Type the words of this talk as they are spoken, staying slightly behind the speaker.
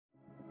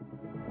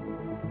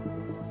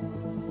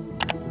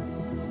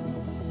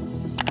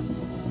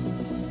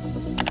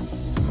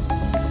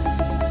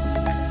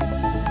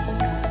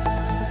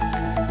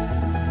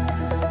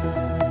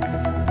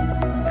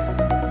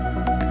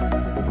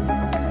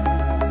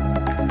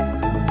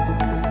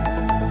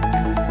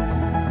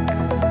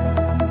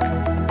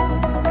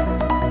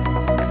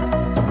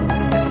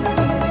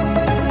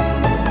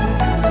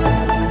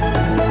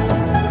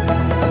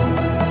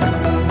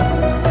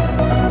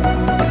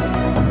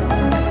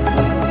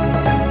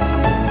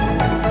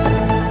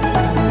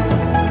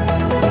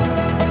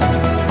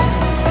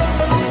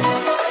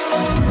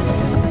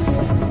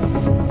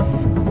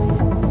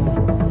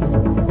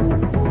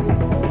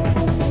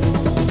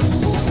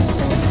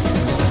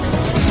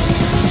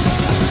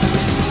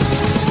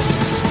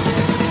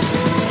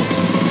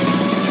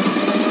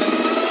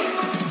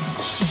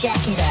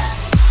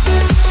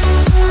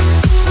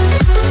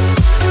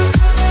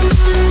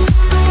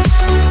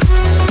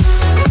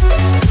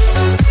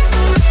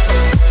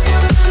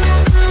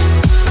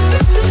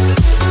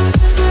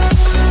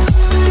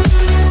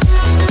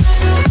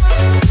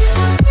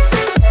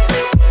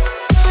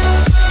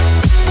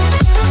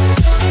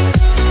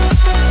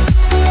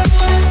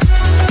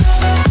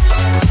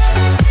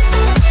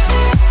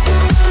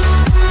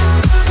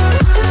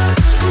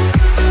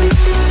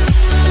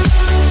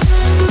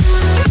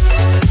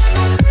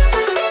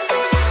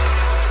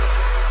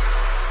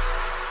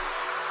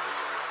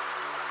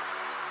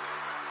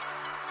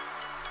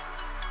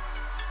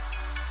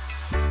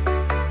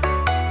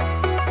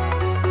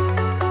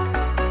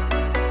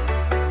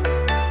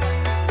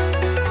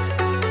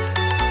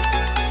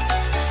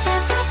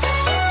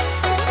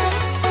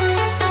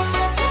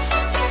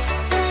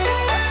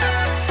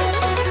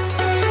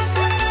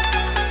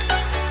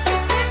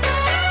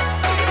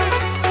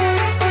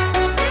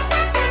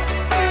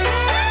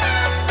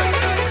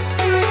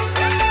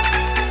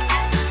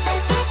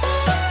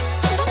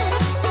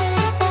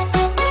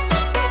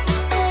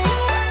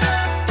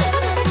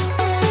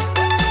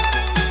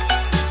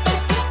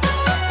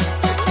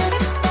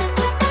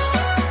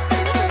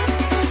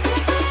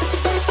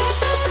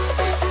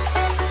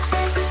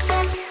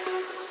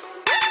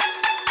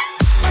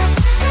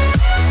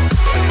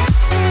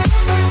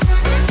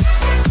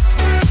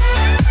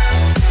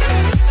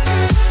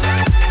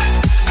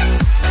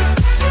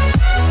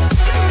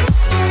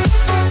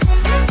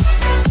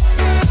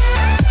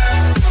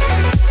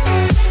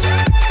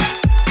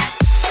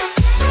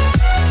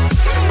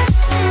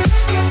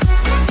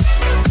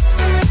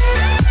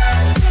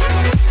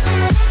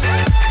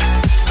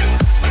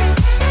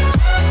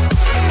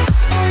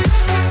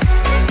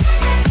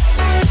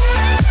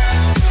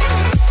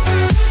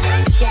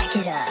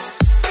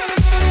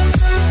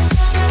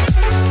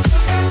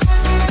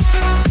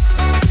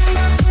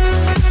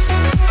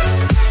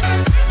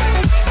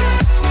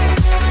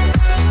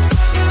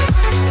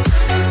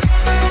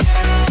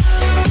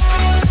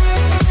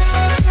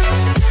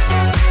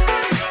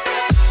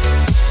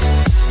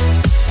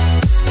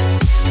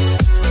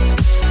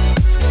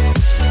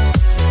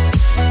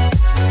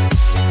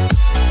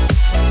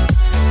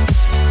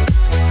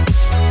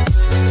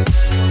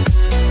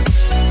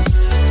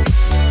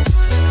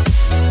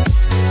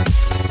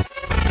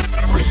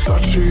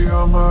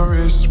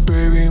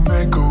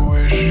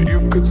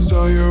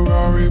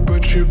Rari,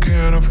 but you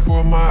can't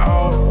afford my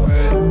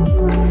outfit.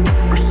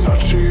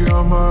 Versace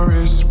on my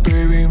wrist,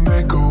 baby,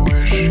 make a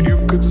wish. You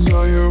could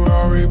sell your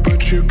Rari,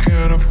 but you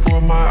can't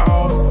afford my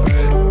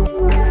outfit.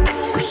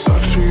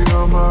 Versace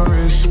on my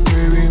wrist,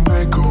 baby,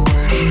 make a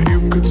wish.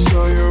 You could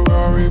sell your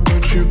Rari,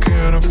 but you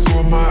can't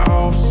afford my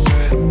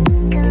outfit.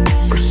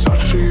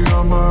 Versace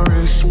on my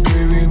wrist,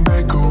 baby,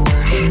 make a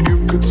wish.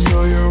 You could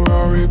sell your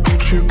Rari,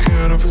 but you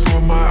can't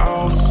afford my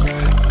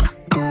outfit.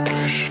 Make a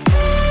wish.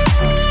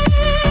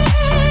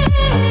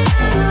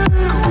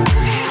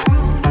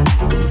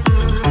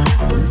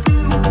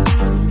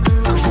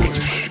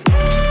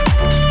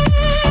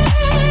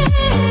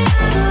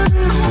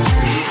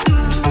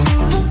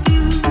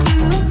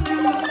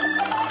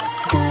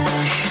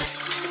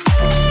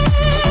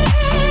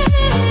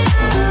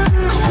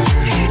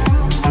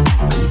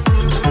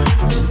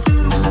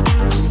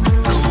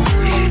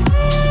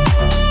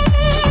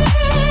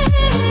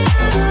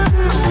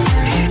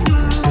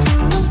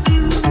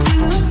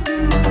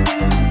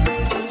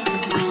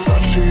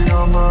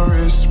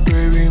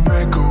 Baby,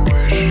 make a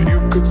wish. You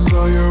could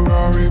sell your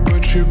Rari,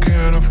 but you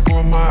can't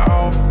afford my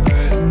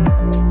outfit.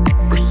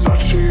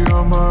 Versace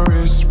on my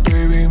wrist,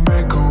 baby,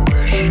 make a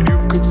wish. You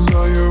could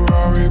sell your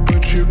Rari,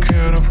 but you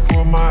can't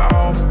afford my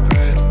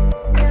outfit.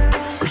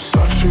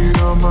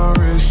 Versace on my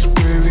wrist.